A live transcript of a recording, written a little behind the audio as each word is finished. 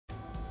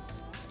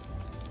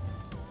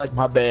like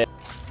my bad.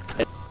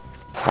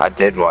 I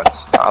did once.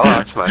 I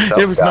watched myself.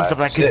 There was die. nothing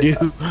I could do.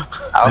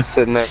 I was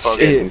sitting there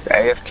fucking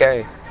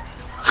AFK.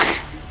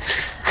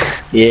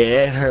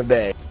 Yeah, and her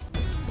bad.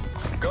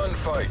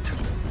 Gunfight.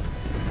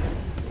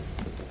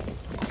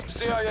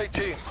 CIA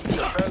team,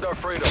 defend our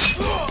freedom.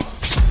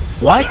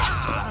 What?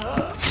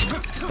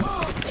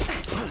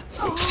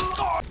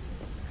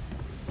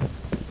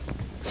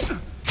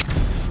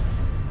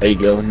 There you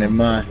go, never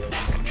mind.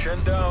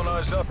 Chin down,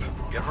 eyes up.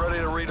 Get ready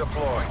to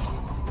redeploy.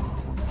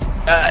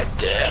 God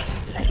damn.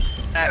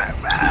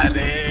 I'm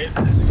riding.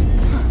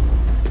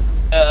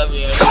 Let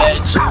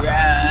you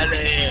ride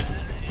it.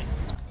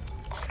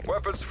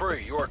 Weapons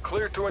free. You are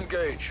clear to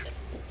engage.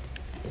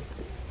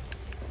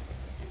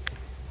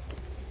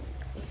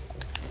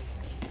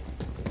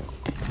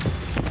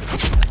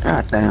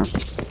 God damn.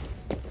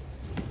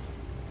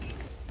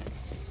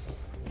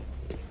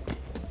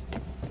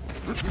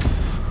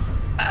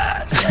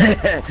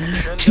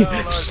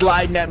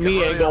 Sliding at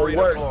me ain't gonna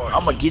work.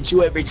 I'm gonna get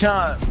you every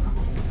time.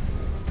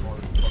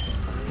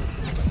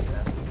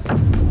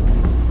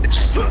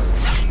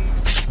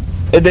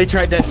 If they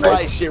tried that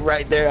slide shit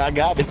right there, I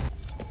got it.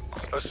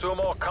 Assume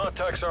all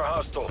contacts are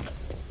hostile.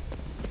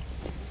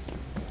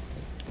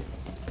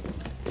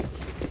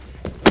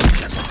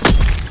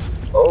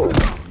 Oh.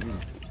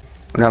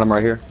 I got him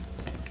right here.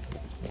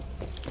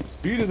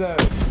 Beat his ass.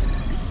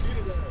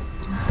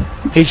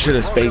 He should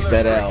have spaced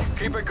that out.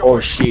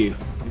 Or she.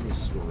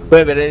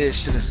 Wait, but they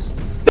should have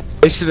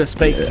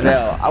spaced it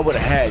out. I would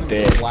have had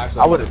that.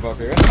 I would have.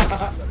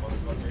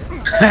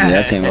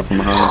 Yeah, I came up from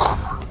behind.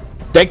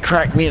 They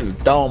cracked me in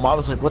the dome. I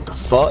was like, what the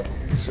fuck?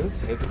 This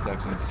hit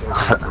detection is so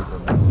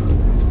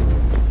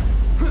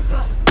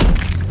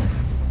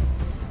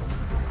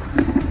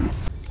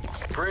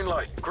Green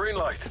light, green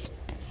light.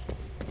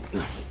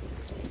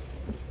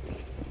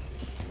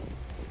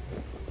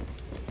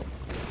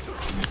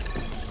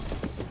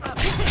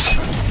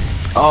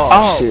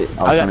 Oh, shit.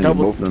 I got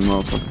double. Both of them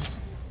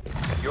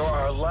motherfuckers. You're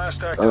our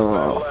last active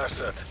battle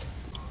asset.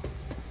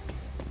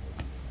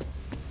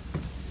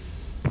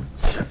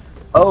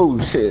 Oh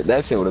shit,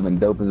 that shit would have been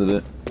dope as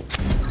it.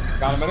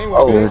 Got him anyway.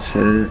 Oh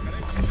shit.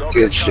 Don't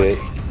Good get shit.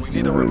 cocky. We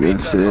need to Good repeat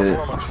that shit.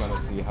 I'm performance. trying to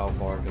see how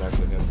far I can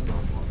actually hit him.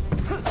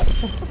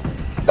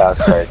 That's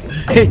crazy.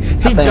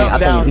 He jumped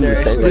down he there.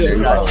 can stay and with still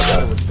it. got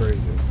That was crazy.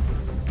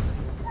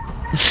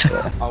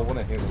 I want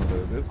to hit one of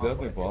those. It's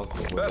definitely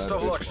possible. with Best that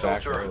of luck, bitch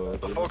back soldier. row.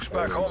 The folks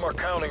back home are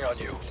counting on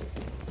you.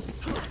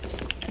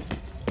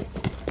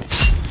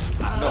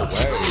 No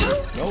way.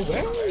 No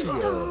way.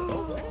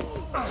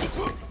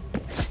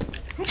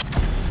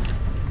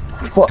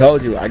 Fuck.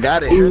 Told you, I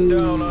got it. Chin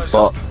down, eyes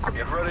up. Fuck.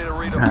 Get ready to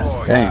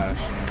redeploy. Dang.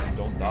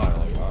 Don't die.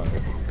 Like,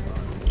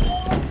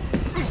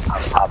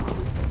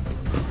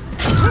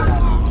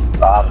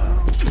 Stop.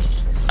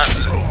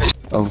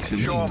 Oh shit.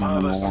 Show them how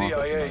the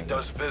CIA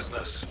does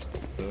business.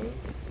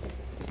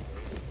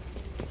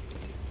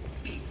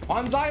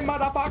 Banzai,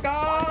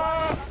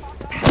 motherfucker!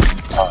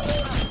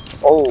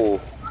 Oh.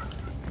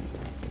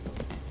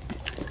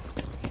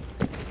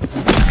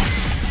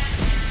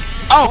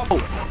 Oh,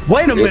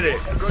 wait a minute.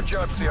 Good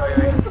job,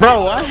 CIA.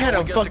 Bro, I had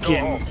a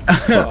fucking...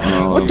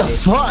 what the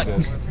fuck?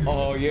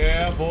 Oh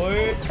yeah,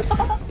 boy.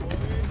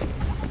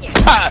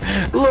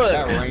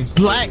 Look,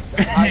 black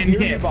I and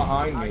hear you him.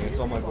 behind me, and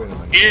so I'm like, wait a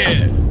minute.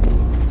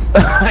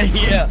 Yeah.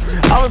 Yeah.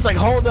 I was like,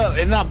 hold up,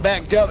 and I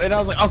backed up, and I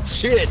was like, oh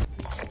shit.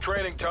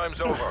 Training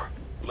time's over.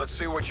 Let's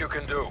see what you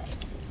can do.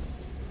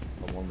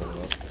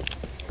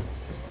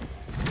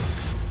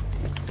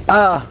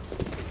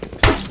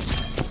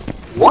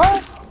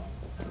 What?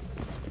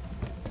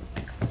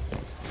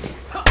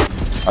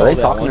 Are they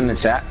talking in the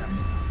chat?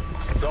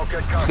 Don't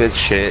get cocky. Good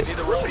shit. Need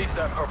to repeat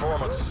that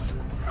performance.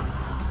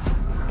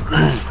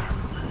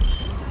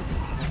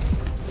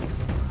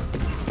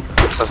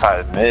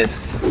 Decided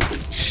missed.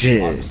 I'm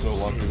Shit. so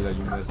lucky that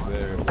you missed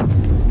there.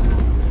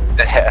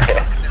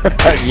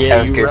 Yeah,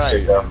 was you good right.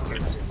 shit, though.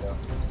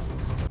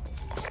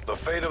 The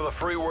fate of the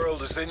free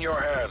world is in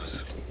your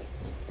hands.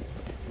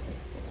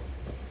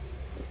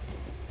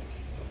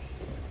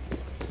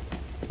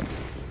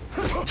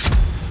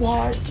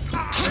 What?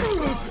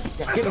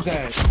 Get his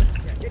ass.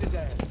 Get his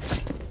ass.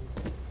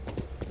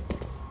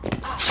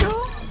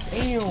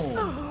 Damn.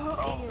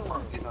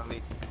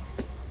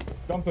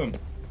 Dump him.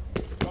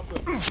 Dump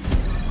him.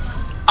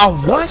 Oh,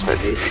 what? Take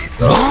the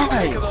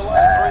Why?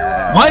 last 3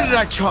 rounds. Why did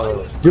I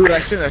charge? Dude, I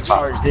shouldn't have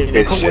charged it.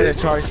 If I would have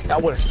charged, I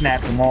would have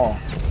snapped them all.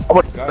 I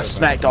would have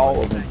smacked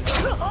all of them.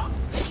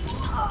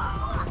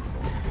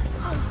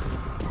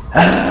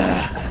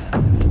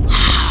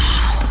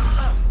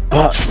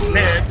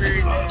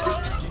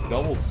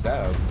 Double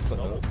stab. What the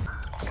hell?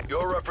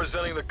 You're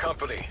representing the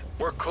company.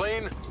 Work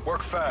clean,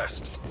 work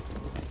fast.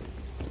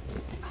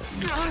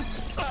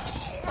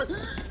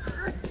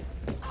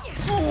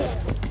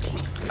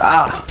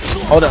 Ah,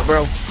 hold up,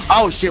 bro.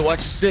 Oh shit,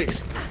 watch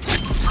 6.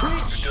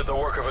 You did the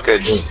work of a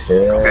Good nation.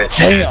 shit. Good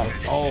shit.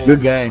 Damn.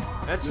 Good game.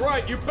 That's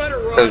right, you better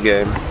run. Good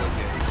game.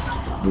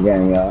 Good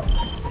game, y'all.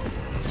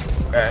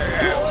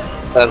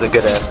 That was a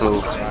good ass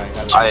move.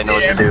 I didn't know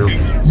what to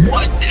do.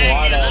 What?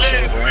 Slide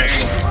off the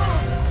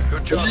ramp.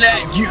 Good job.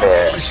 Let you.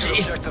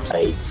 Objectives.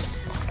 Hey,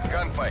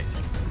 Gunfight.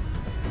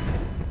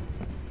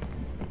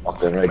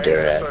 fucking right Make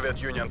there, the ass.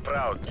 Soviet Union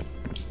proud.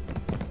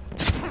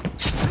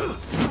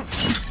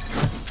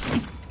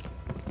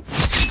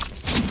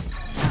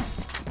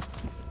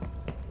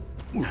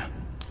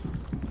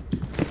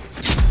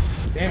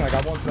 Damn, I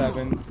got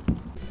 1-7.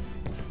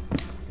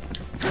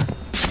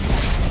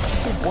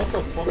 What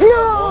the fuck?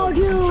 No,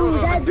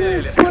 dude, that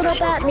dude stood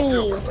up at me.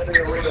 No.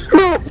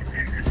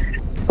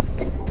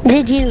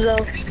 GG,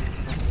 though.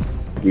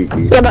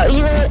 Yeah, but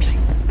you know,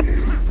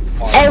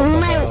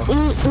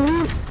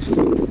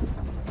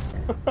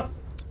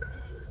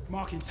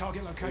 Marking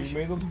target You location.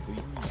 made them?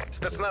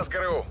 Спецназ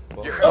ГРУ.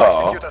 You have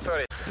execute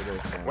authority.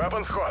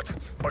 Weapons hot.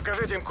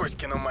 Покажите им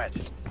Кузькину мать.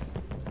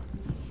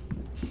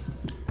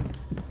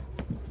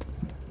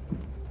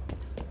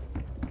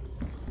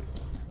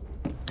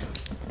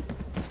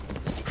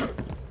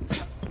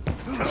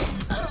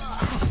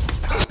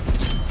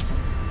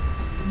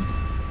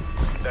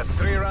 That's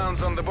 3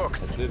 rounds on the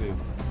box. Did it?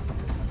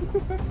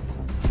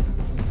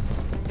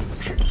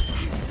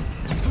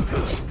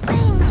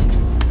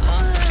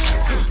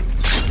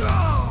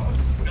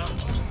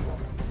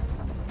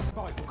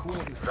 Fight for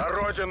coordinates. За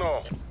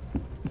родину!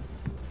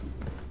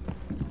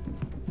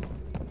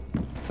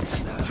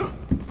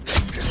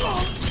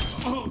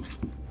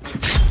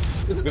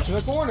 This bitch in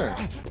the corner.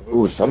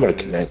 Ooh, somebody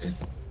connected.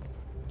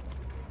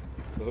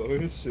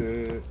 Oh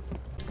shit.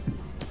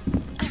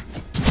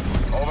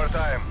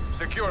 Overtime.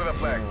 Secure the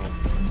flag.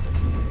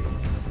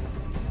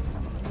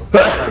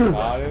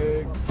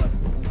 Psychotic.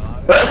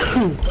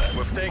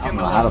 We've taken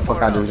the How the last fuck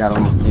 4 I just got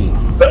rounds. on this team?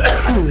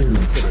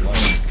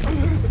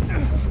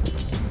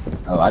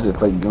 Oh, I just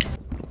played.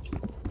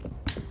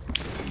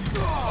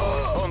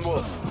 Lone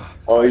Wolf.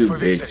 Oh, you For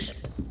victory. bitch.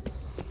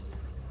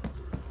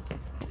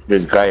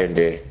 There's a guy in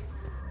there.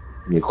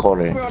 In the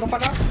corner.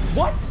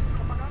 What?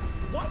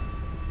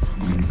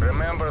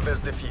 Remember this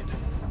defeat.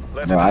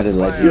 Let No, it I just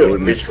let inspire you our You're a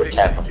bitch next for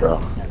victory. tapping, bro.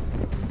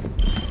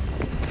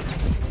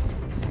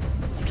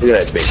 Look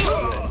at that bitch.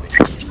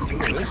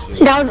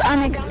 that was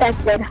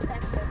unexpected.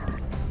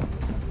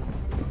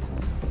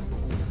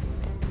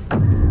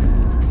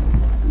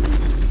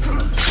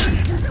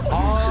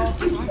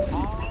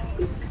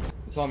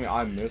 Tell me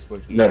I missed,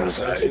 but he No, did no,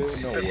 that no. shit? No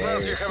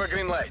Спецназ, you way. have a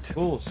green light.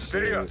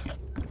 Bullshit. Вперед!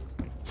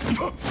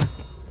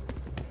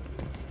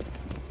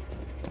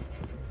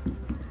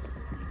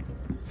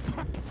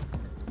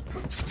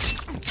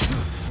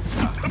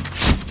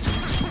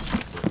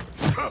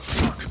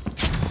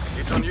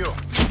 It's on you.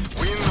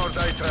 Win or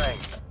die trying.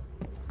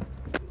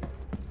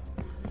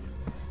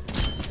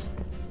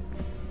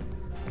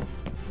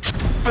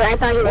 I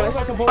thought he was.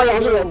 Oh, yeah,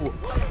 he was.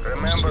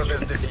 Remember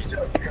this defeat.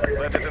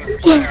 Let it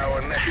inspire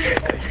our next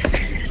victory.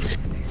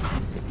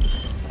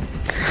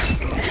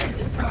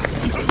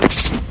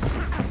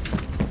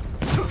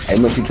 Hey,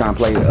 must you trying to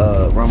play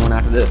run one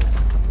after this?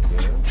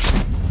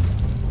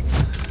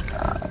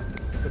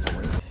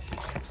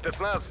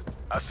 Spetsnaz,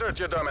 assert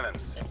your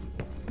dominance.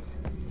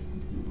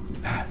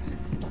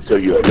 So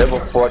you're level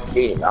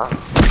 14, huh?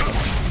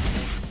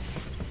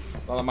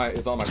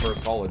 It's on my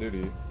first Call of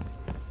Duty.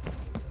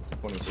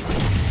 22.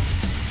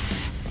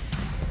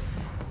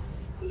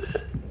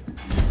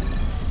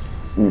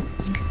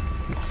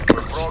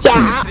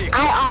 Yeah, we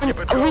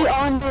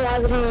all knew I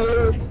was gonna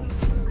lose.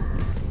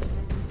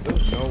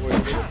 There's no way to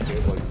get a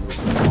kid like you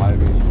with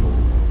 5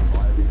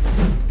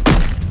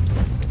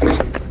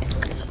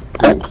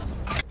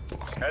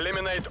 equal.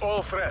 Eliminate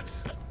all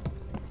threats.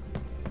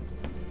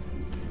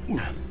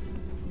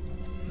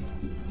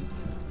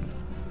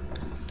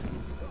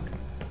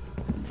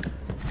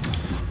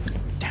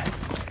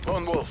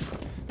 Lone Wolf,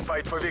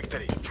 fight for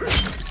victory.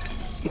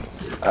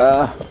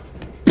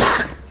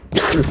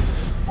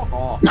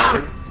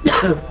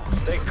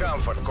 Take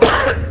comfort,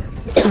 Corporal.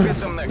 Beat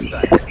them next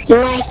time.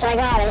 Nice, I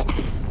got it.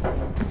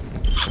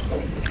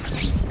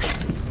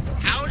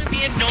 How to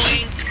be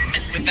annoying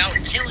without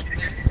killing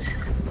them.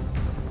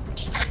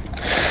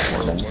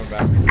 We're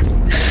back.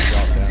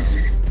 Drop down.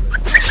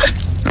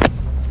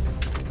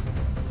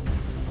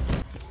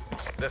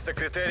 The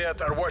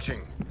Secretariat are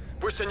watching.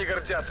 Пусть они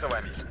гордятся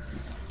вами.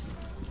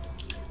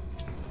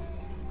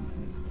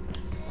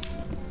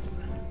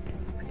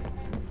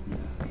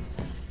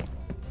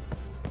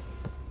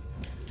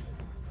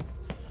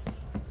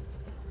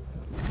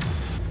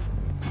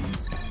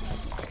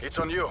 It's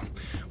on you.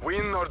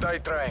 Win or die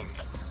trying.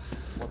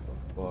 What the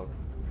fuck?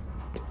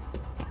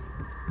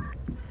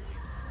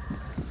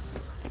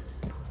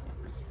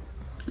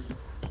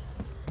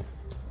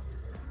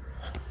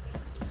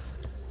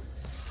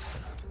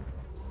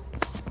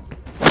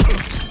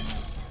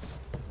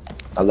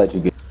 I'll let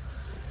you get.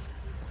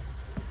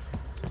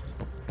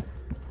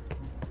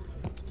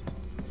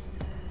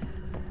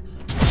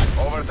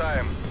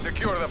 Overtime.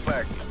 Secure the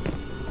flag.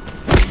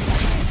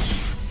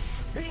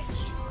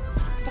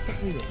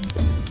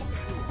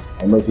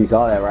 I know if you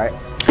saw that, right?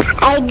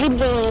 I good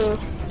game.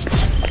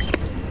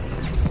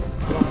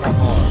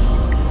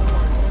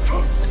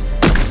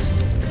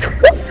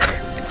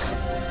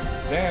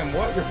 Damn,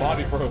 what? Your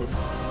body froze.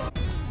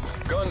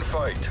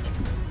 Gunfight.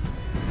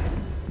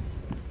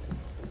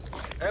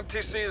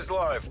 MTC is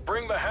live.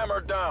 Bring the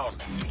hammer down.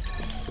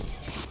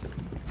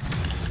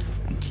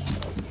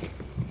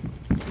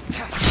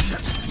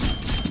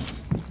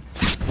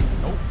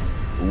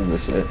 Ooh,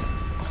 shit.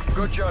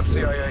 Good job,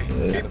 CIA.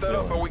 Keep that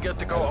up and we get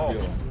to go home.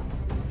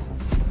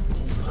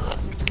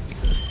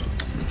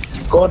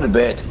 Go to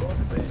bed.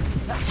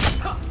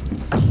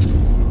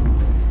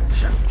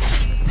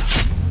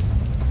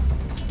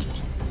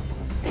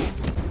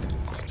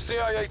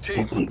 CIA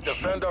team,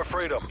 defend our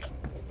freedom.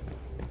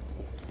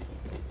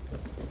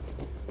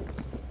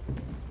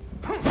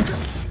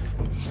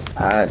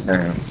 Ah,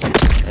 damn.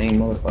 Ain't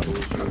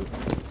motherfucker.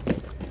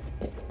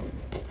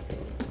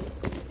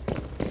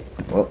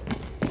 Well,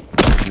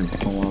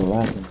 I don't want to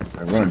laugh.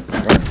 I run.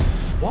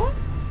 What?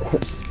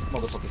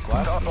 Motherfucker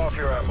slash. Top off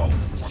your ammo.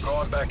 We're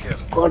going back in.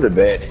 Go to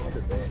bed.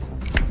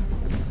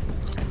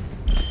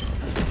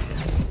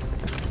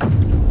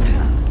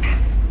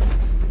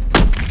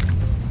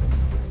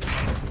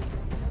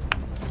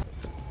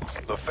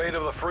 The fate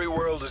of the free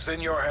world is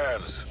in your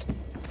hands.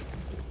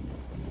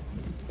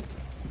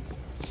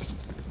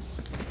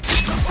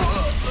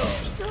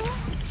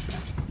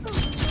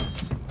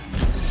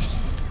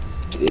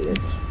 Yeah.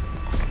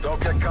 Don't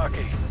get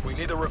cocky. We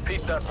need to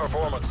repeat that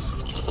performance.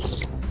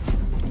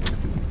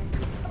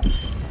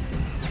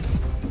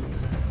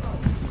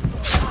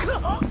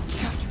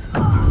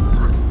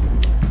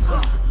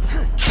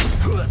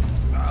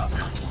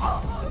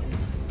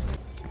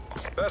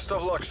 Best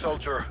of luck,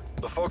 soldier.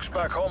 The folks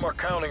back home are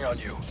counting on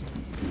you.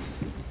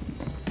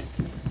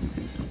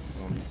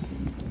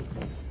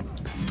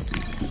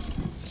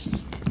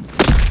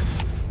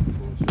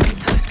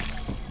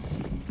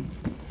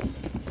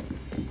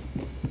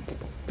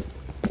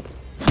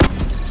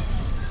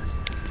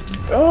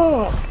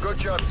 Oh, Good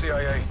job,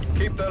 CIA.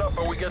 Keep that up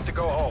and we get to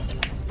go home.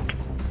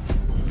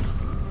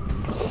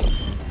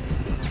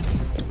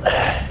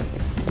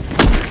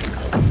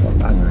 I'm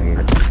gonna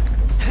get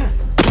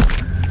it.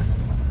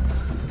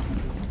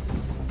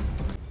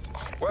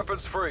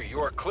 Weapons free. You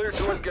are clear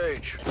to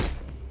engage.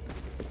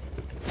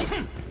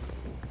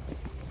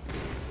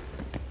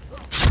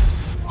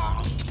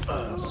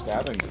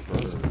 Stabbing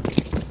first.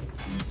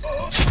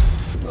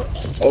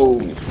 Oh.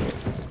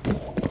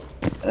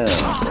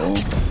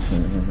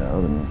 The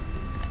other one.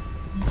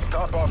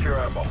 Top off your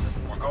ammo.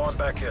 We're going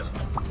back in.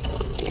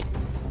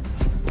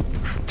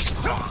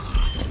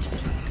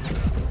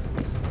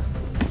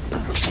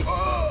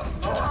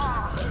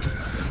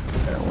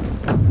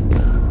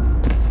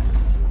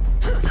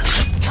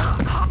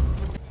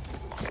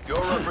 You're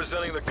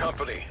representing the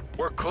company.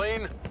 Work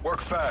clean,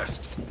 work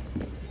fast.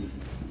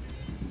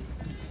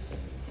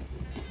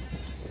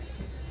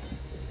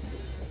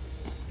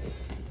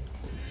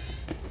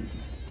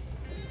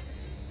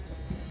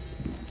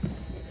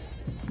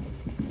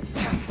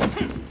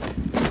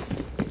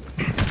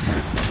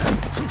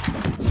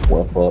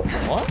 Well, fuck.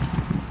 What?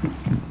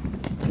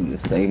 You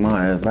just stay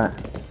my ass back.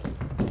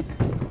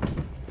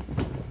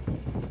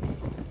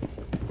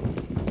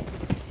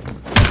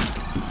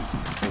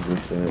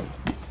 Good shit.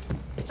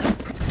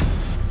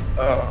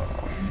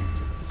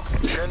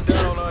 Chin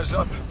down, eyes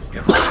up.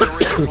 Get ready to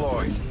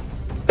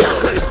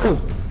redeploy.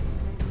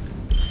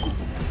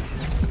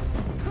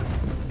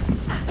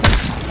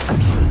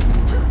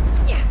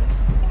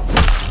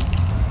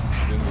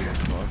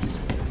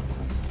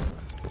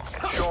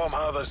 Show them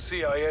how the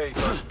CIA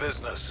does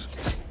business.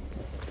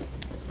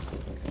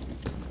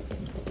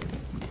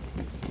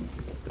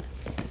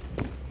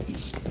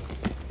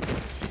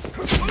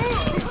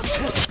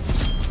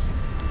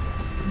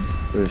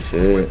 Good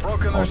shit. We've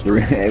broken their All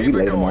three. streak. Hey, we Keep it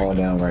laid them going. all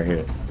down right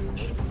here.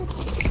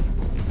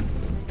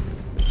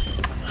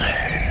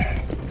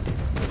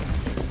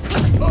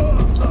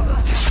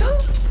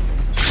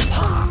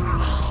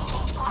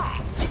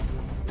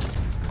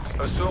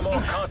 Assume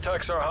all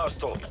contacts are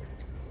hostile.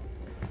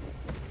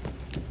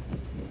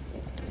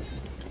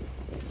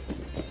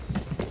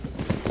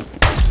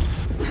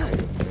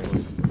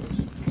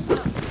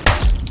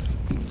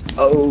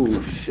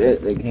 Oh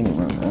shit, they came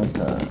around that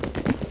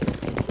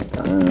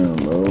side. Damn,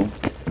 bro.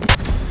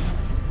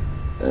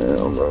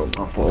 Damn, bro,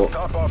 my fault.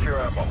 Top off your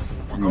ammo.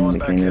 We're going They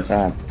back came in. this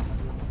high.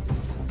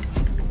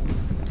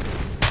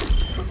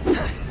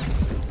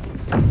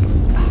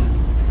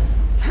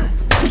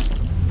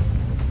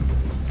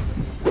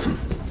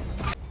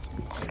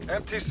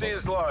 MTC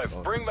is live.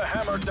 Bring the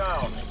hammer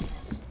down.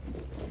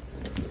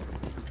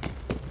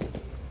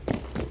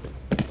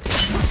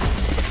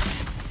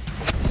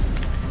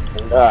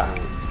 ah.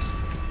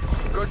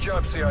 Good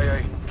job,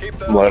 CIA. Keep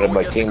that One up of and my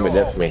we get to team go would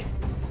home. definitely.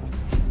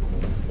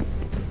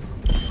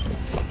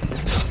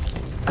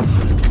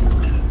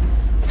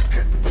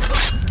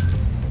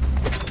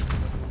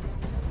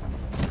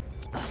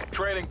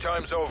 Training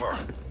time's over.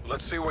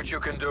 Let's see what you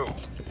can do.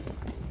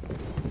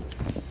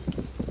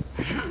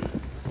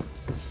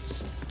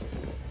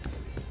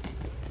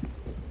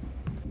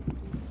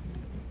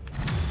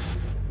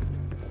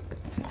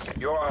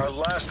 You're our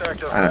last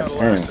active battle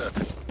damn. asset.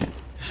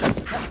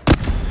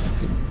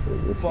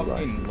 This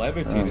fucking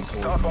levitated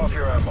towards Top off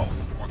your ammo.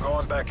 We're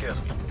going back in.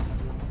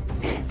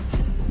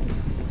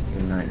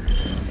 Good night.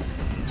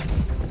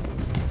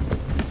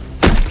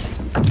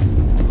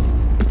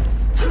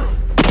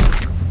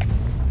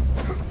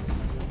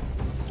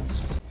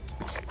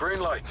 Green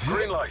light.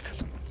 Green light.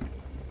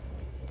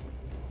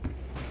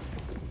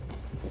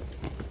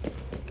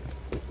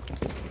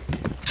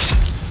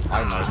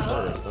 I might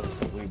first. That's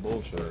complete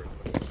bullshit.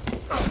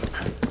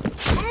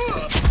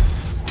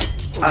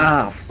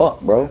 Ah,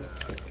 fuck, bro.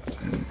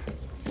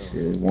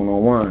 Shit,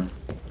 1-on-1.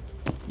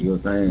 Your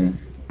thing.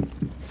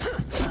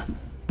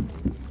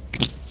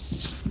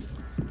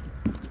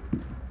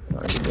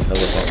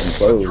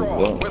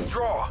 Withdraw.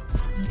 Withdraw.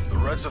 The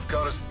Reds have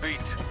got us beat.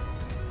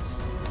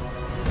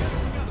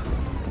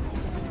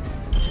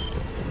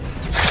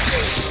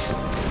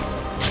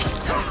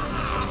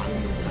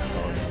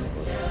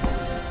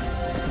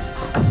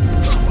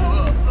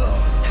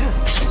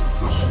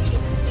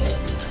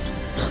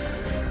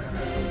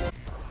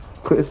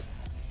 Chris.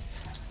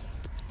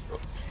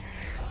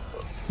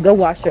 Go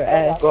wash your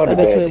ass. Go to I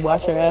bet bed. you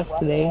wash your ass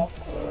today.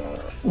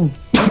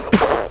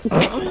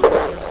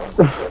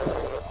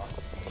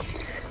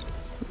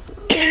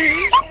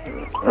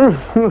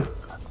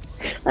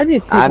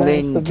 I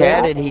mean,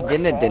 Jared, he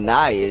didn't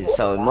deny it,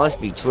 so it must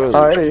be true.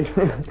 Alright.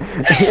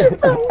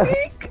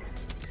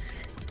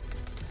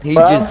 He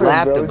just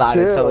laughed about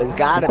it, so it's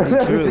gotta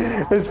be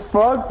true. It's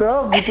fucked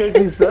up because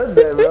he said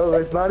that, bro.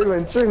 It's not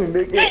even true,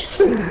 nigga.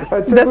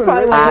 That's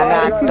probably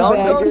why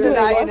Don't go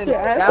denying it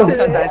now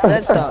because I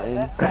said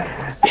something.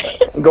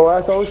 Go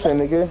ask Ocean,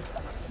 nigga.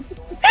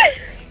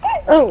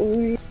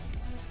 Oh.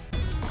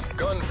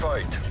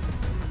 Gunfight.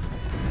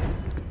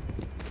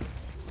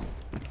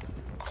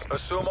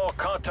 Assume all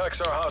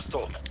contacts are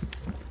hostile.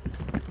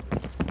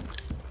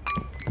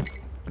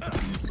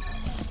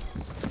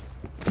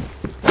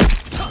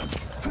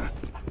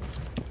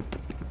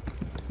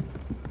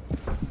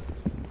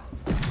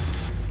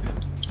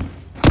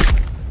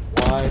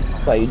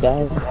 So you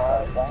died.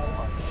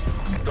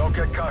 Don't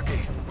get cocky.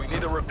 We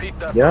need to repeat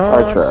that. Yeah,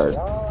 I tried.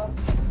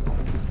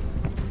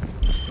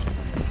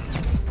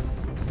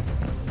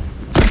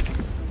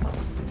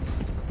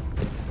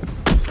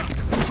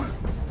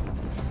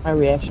 My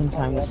reaction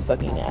time is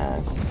fucking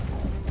ass.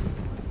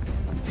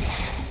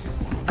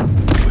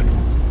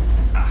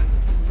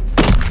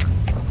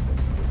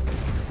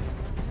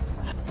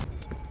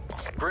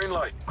 Green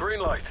light. Green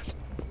light.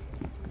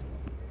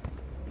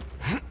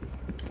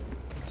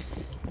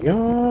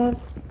 Yawn.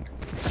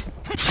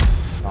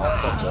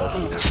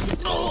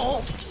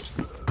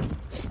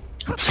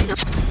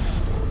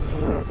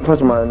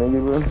 Touch my nigga,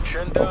 bro.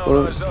 Chin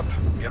down, eyes up.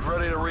 Get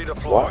ready to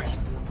redeploy.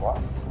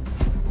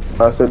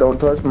 I said don't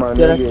touch my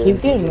Dude, I nigga.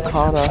 keep getting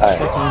caught off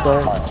fucking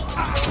guard.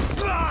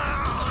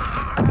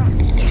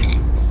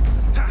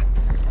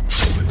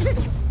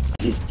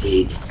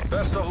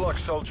 Best of luck,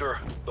 soldier.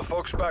 The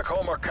folks back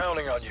home are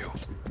counting on you.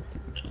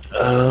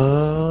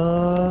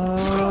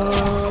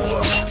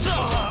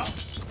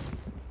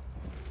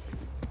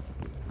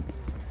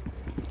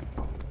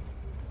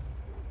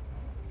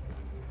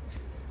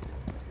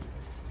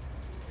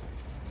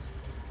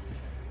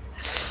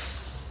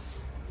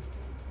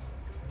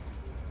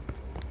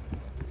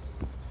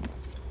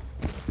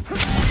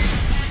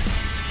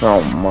 Oh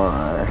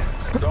my.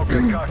 Don't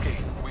get cocky.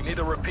 We need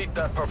to repeat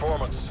that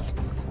performance.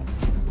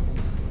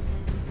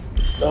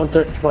 Don't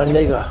touch my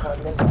nigga.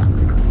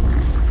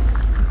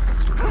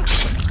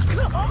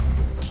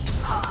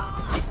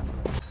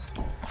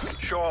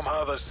 Show them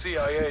how the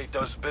CIA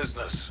does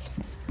business.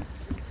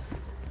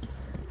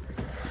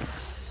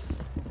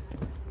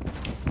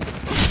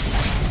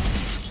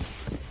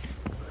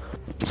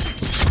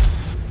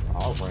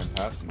 I'll ran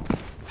past him.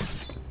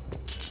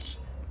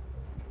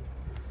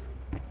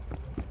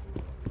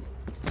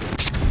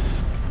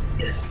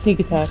 Sneak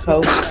attack,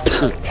 hope.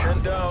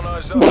 Chin down,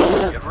 eyes up.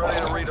 Get ready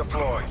to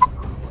redeploy.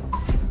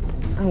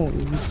 Oh.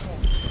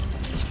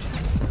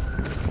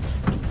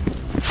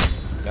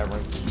 That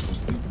ran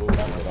complete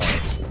bullshit.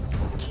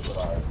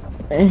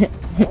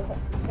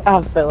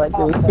 I feel like it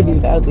was pretty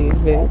loudly,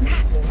 but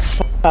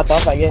pop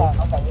off, I guess.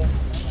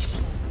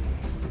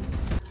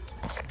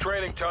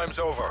 Training time's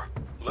over.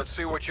 Let's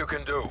see what you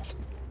can do.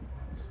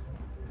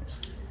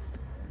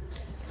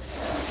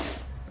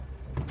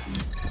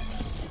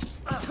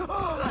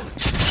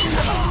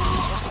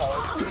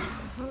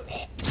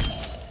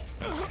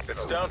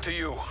 It's down to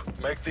you.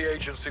 Make the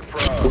agency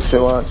proud.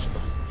 So watch.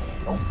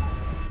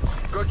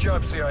 Good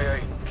job,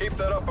 CIA. Keep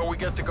that up and we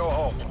get to go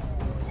home.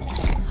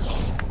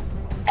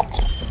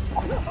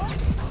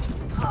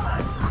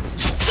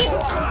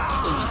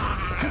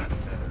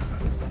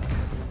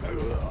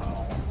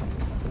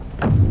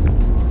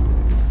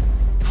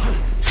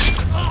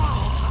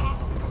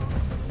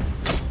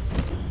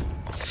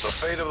 The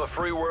fate of the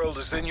free world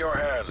is in your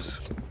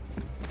hands.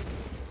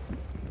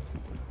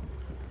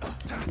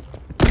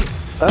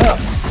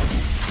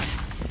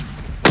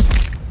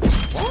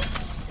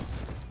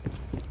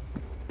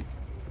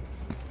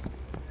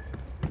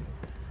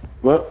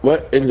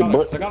 What in the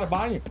butt? I got it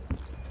behind you.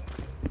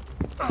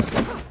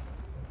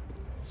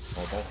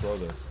 throw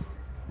this.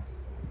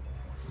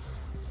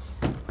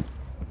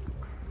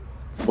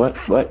 What?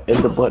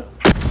 In the butt?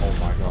 Oh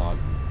my god.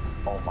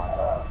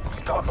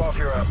 Top off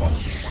your ammo.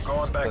 We're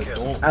going back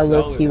in. I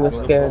low-key was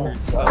scared.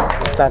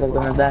 Thought I was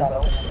gonna die.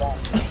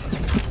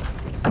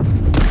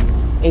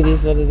 It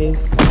is what it is.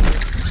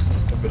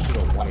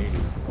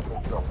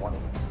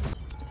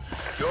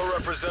 You're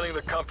representing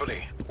the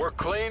company. Work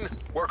clean,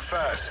 work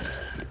fast.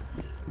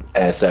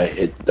 As I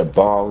hit the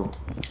bong,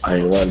 I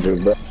ain't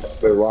wondering but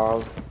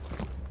wrong.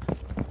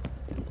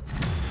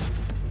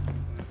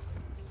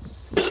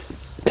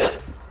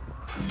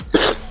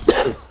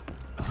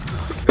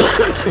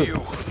 To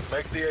you.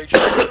 Make the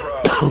agency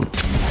proud.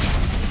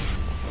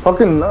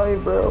 Fucking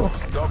night, bro.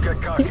 Don't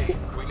get cocky.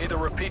 We need to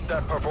repeat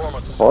that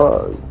performance.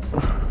 Fuck.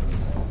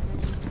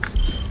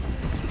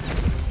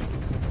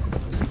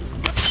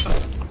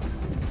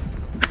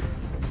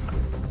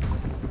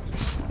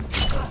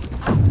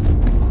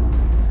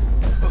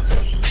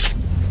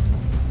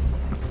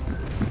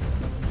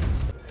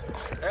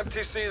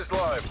 MTC is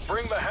live.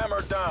 Bring the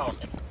hammer down.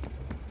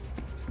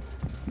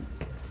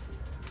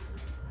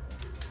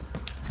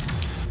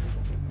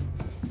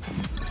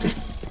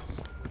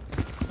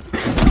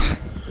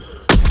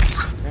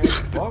 Man,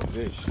 fuck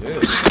this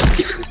shit.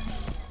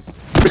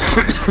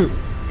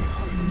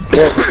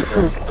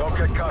 Don't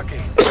get cocky.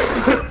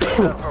 Repeat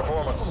that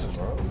performance.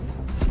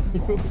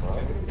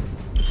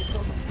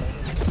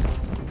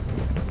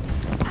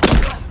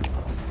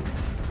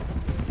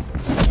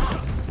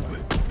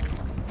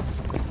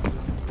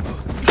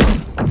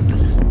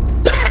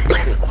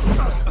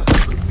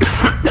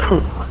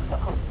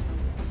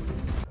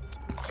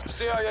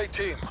 CIA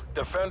team,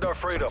 defend our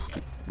freedom.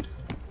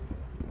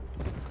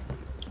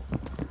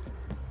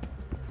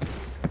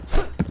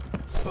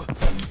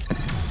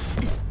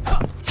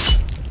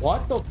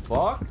 What the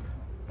fuck?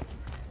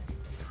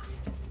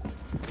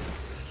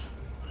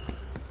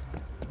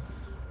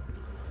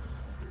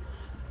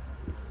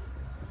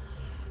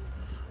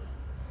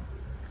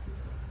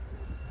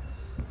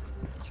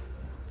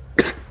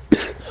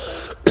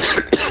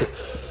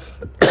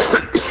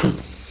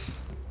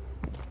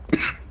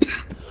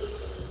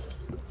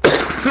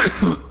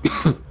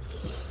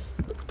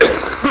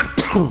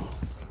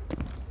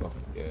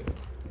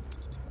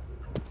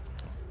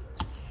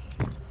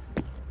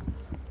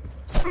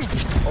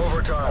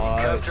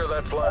 Overtime, capture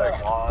that flag.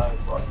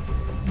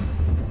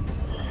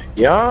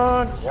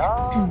 Yawn.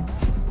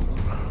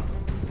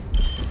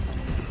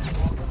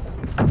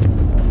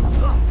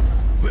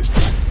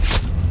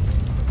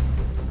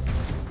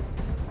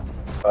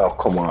 Oh,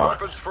 come on.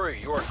 Weapons free,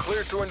 you are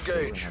clear to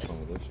engage.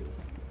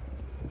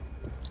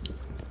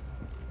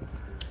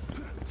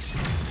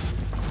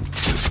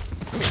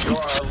 You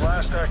are our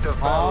last active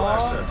battle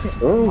asset.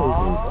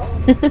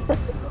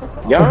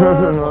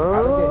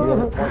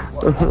 Yawn.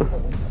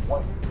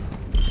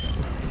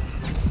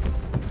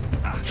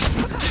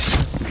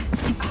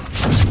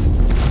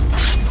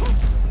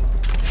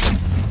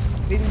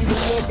 Didn't even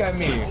look at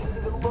me.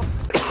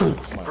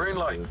 Green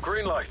light,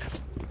 green light.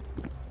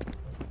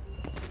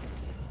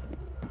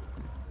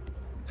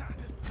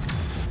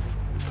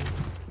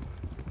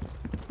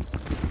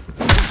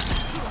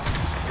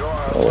 You are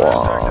our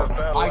last active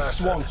battle I asset.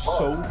 swung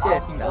so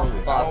fucking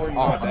early. How are you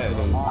not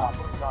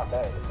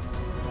dead?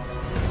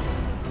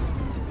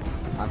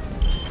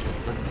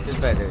 It's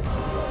better.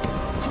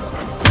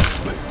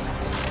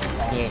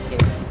 Yeah.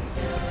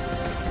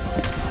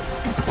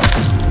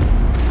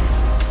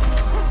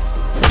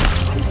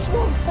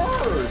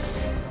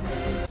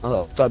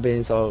 Oh, stop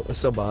being so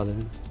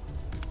bothering.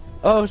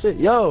 Oh shit,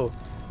 yo.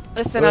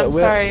 Listen, I'm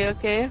sorry,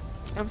 okay?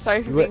 I'm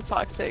sorry for being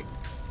toxic.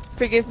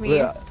 Forgive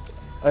me.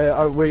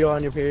 Were you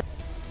on your period?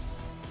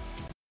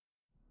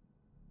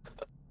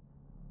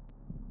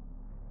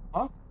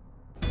 Huh?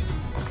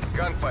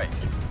 Gunfight.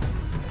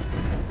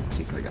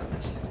 See if I got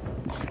this.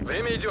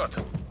 Время идет.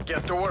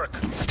 Get to work.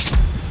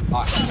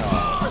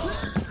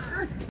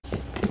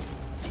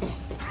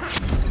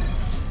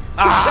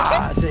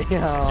 Ah,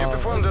 damn. You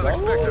performed as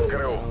expected,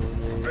 crew.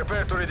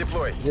 Prepare to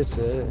redeploy. That's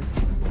it.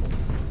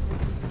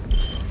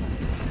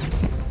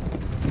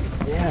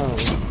 Damn.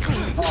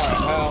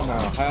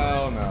 Oh,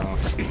 hell no.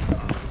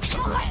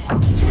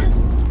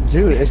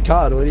 Dude, it's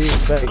COD. What do you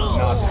expect?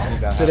 Not to see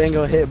that So it ain't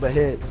gonna hit, but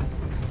hit.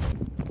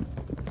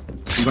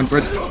 You went for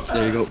it.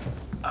 There you go.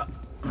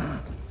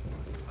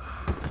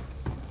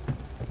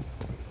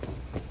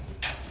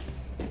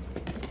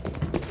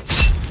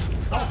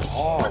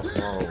 Oh,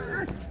 bro.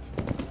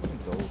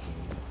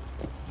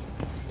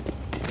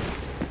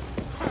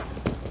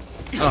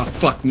 Oh,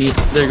 fuck me.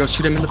 There you go.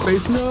 Shoot him in the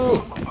face.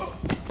 No.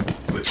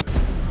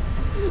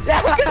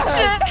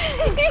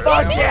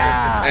 Fuck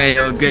yeah! Hey,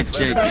 yo, good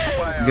shit.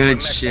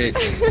 Good shit.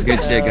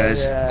 Good shit,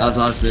 guys. That was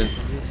awesome.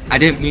 I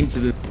didn't mean to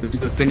do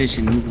a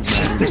finishing move,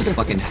 man. It just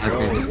fucking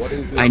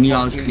happened. I knew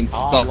I was getting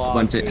fucked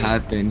once it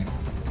happened.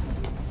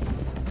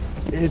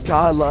 It's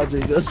COD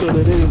logic. That's what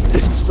it is.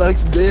 It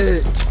sucks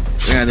dick.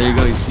 Yeah, there you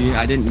go. You see,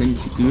 I didn't mean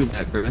to do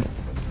that, bro.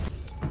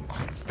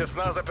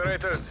 Spetsnaz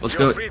operators, Let's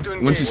you're go. free to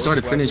engage. Once you start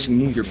a finishing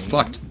move, you're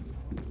fucked.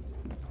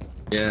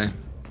 Yeah.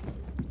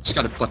 Just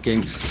gotta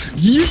fucking.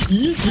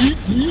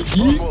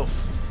 Wolf,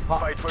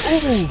 fight for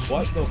victory.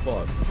 What the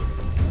fuck?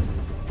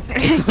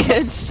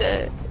 Good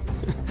shit.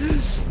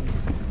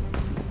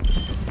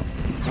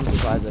 I'm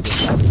surprised at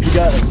this. You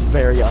got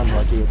very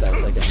unlucky with that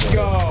second kill.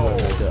 Go!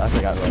 I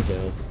forgot what I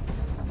killed.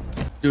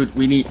 Dude,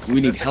 we need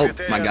help,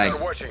 my guy.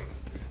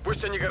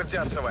 Пусть они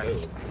гордятся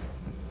вами.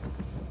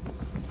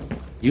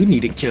 You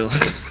need a kill.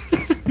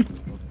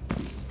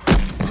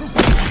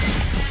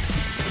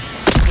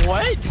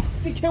 What?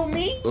 To kill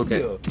me?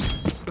 Okay.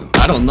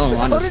 I don't know,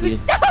 honestly.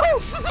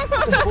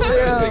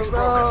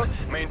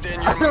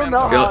 Maintain your I don't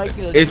know momentum. how I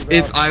killed you, bro.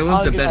 If I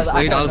was the best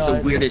player, that was the no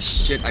idea. weirdest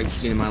shit I've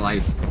seen in my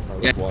life.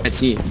 Yeah,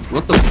 that's me.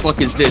 What the fuck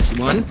is this?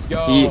 One? I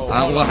don't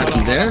know what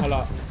happened there.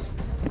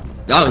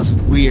 That was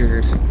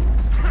weird.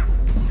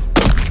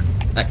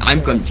 Like,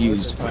 I'm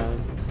confused.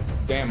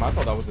 Damn, I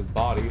thought that was his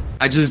body.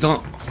 I just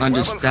don't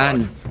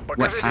understand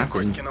what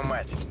happened.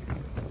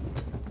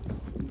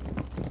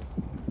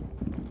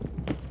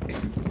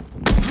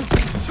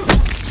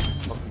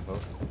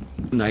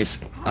 Nice.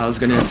 I was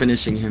gonna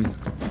finishing him.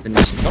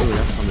 Finishing. Oh,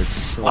 that sounded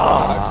so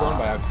I've run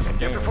by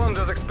accident. You performed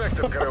as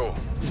expected, Karoo.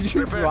 Did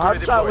you drop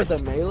shot with a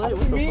melee?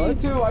 What the Me fuck?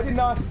 too, I did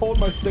not hold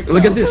my stick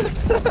Look down. at this.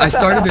 I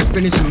started the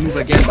finishing move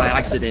again by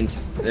accident.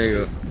 There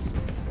you go.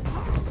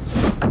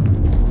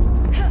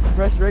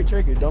 Press right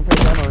trigger. Don't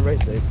press down on right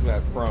stick.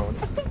 That prone.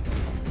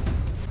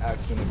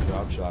 Accident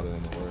drop shot it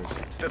in the word.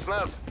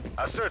 Spetsnaz,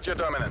 assert your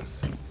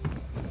dominance.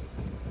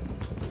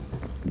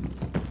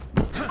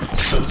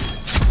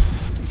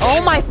 Oh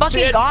my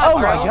fucking god, Oh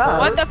my bro. God.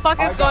 What the fuck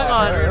is going 3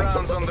 on?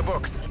 rounds on the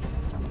books.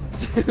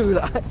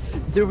 Dude,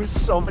 there was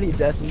so many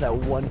deaths in that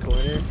one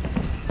corner.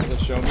 Does it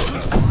show me?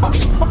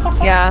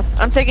 Yeah,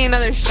 I'm taking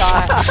another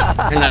shot.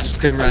 And that's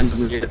good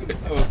randomly.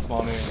 It was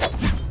funny.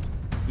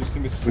 You see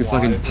me We slide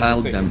fucking and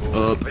piled take them the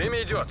bullet. up.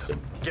 Время идет.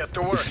 Get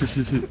to work.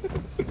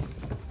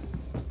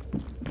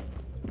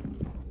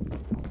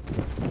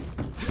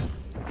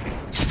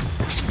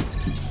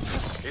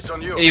 It's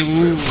on you. Hey,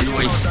 woo,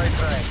 nice.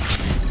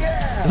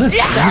 Let's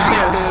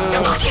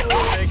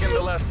Taking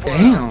the last 4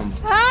 Damn. rounds.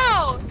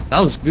 How?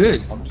 That was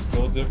good. I'm just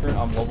built different.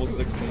 I'm level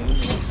 16.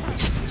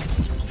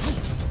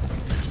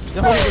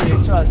 Don't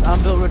worry, trust.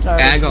 I'm built retarded.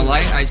 And I ain't gonna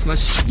lie, I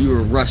smushed. You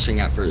were rushing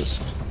at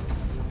first.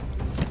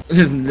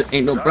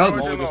 Ain't no I'm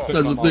problem. only just That's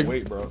picking a up my big.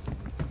 weight, bro.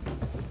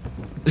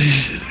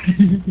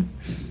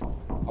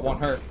 I want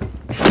her.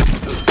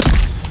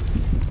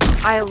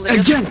 I literally.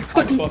 Again, I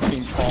fucking.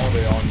 fucking called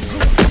it on you.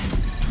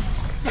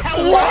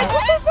 What?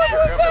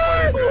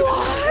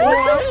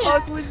 What the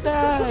fuck was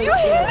that? You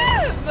hit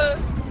him!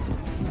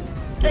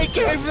 They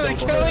came for the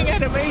killing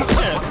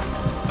animation.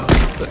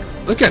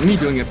 Look at me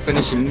doing a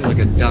finishing move like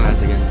a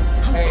dumbass again.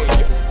 Hey,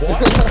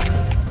 what?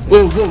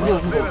 Whoa, whoa, whoa,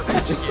 whoa.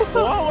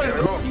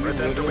 Karoo,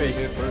 return to base.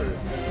 Hit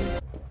first.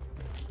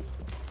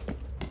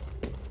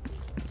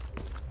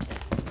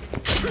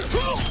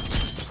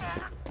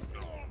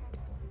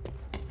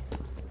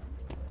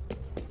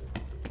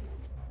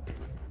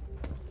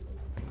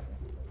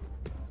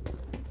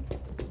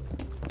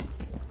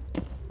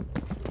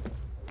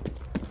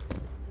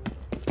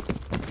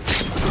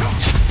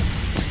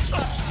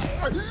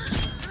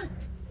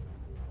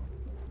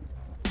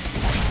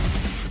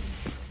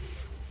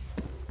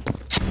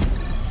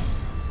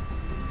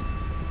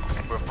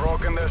 We've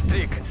broken their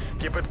streak.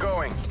 Keep it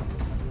going.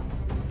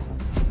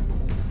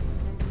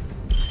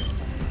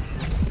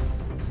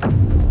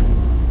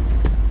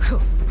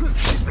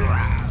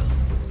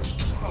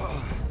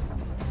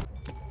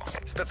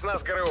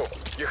 Spetsnaz Karoo,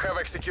 you have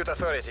execute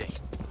authority.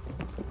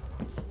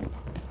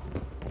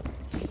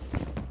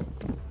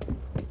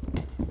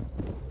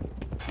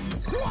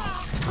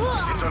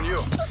 It's on you.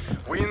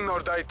 Win or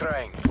die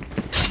trying.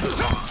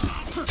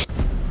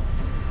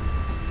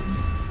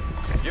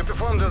 You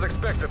performed as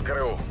expected,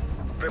 Karoo.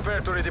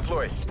 Prepare to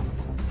redeploy.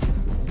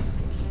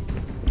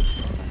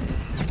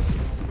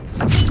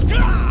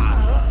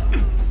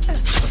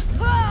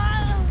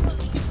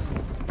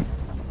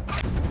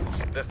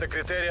 The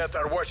Secretariat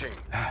are watching.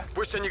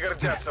 Пусть они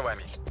гордятся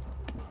вами.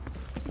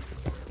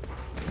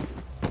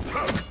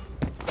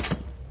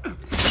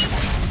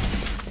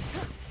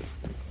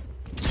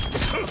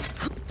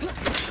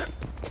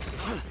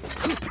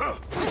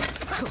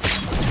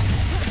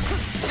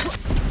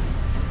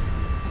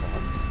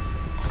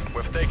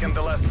 We've taken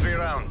the last 3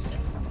 rounds.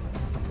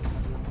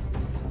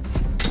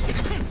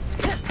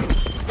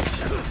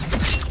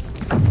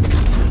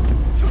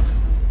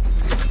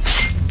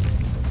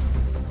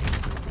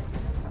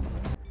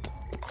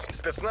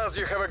 Spetsnaz,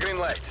 you have a green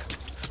light.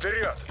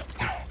 Вперед!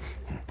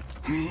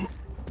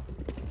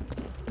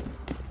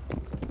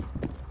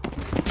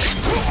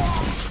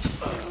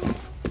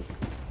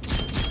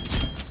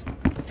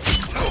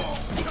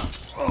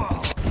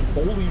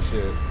 Holy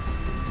shit.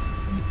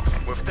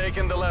 We've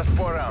taken the last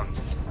 4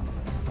 rounds.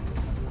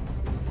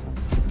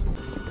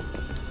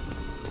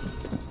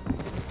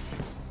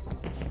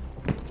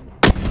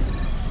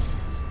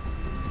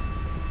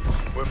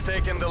 We've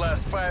taken the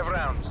last 5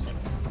 rounds.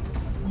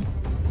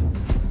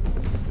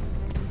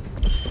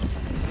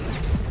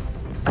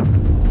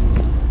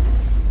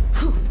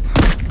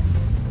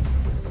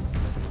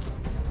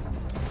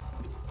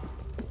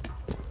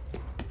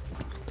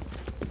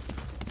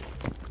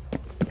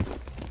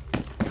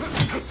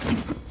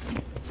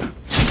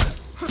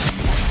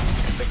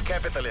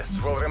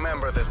 capitalists will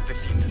remember this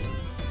defeat.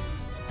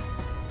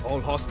 All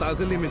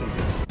hostiles eliminated.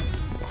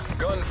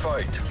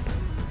 Gunfight.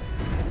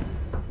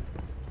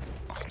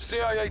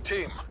 CIA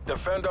team,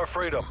 defend our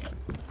freedom.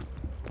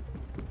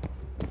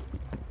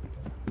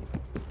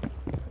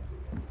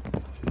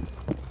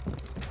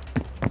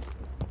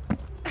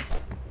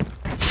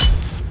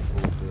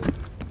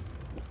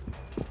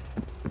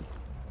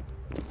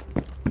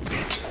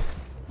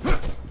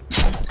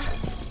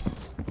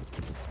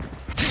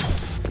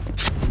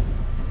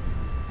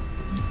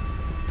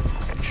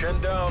 Chin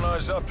down,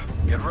 eyes up.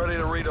 Get ready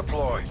to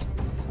redeploy.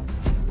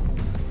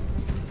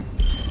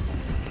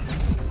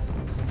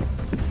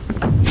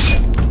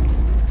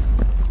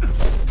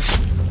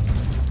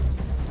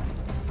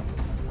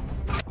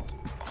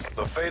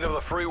 The fate of the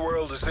free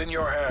world is in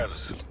your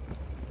hands.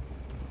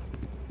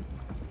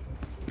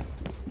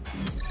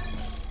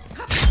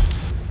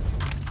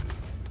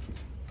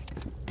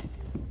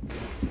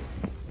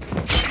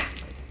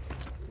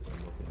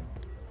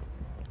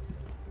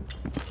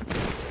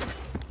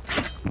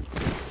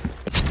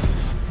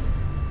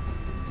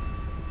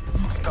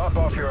 Top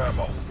off your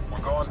ammo. We're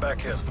going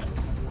back in.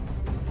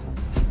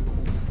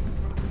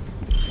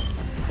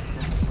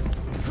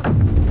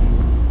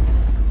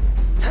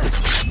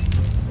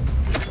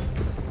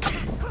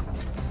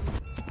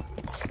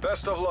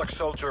 Best of luck,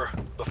 soldier.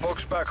 The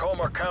folks back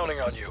home are counting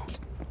on you.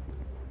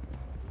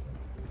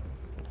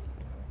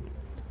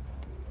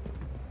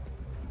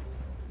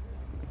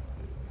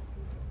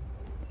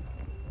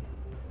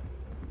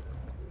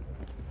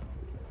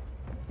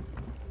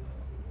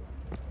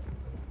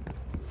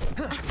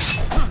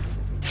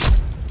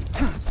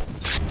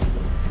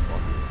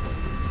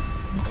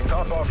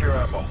 Top off your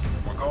ammo.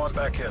 We're going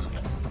back in.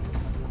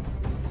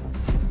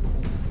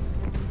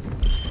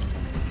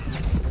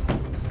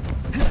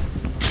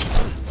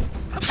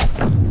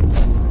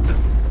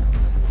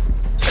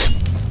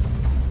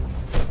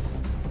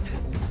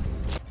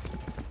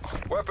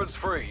 Weapons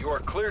free. You are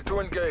clear to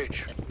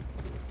engage.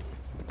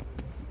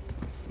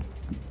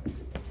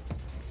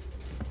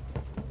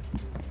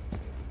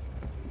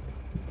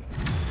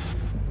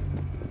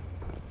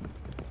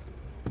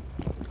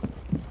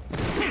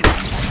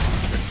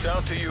 It's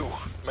down to you.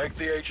 Make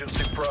the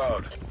agency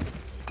proud.